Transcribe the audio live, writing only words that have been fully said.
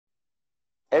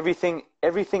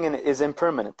is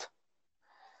impermanent.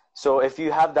 So if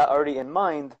you have that already in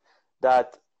mind,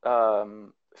 that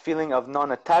feeling of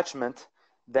non-attachment,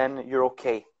 then you're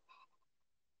okay.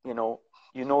 You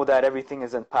know that everything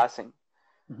is in passing.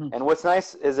 And what's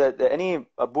nice is that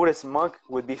a Buddhist monk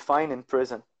would be fine in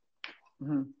prison,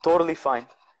 totally fine,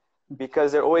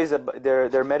 because they're always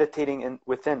they're meditating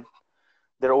within.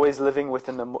 They're always living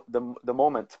within the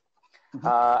moment.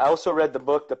 I also read the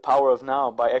book The Power of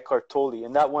Now by Eckhart Tolle,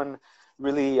 and that one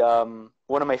really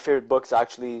one of my favorite books.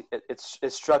 Actually, it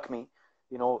struck me.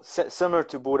 Similar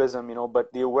to Buddhism,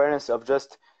 but the awareness of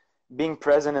just being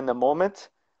present in the moment,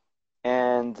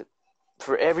 and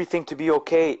for everything to be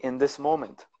okay in this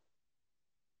moment.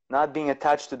 Not being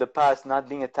attached to the past, not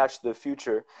being attached to the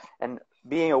future, and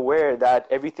being aware that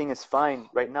everything is fine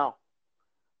right now.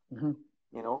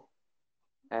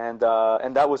 And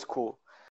that was cool.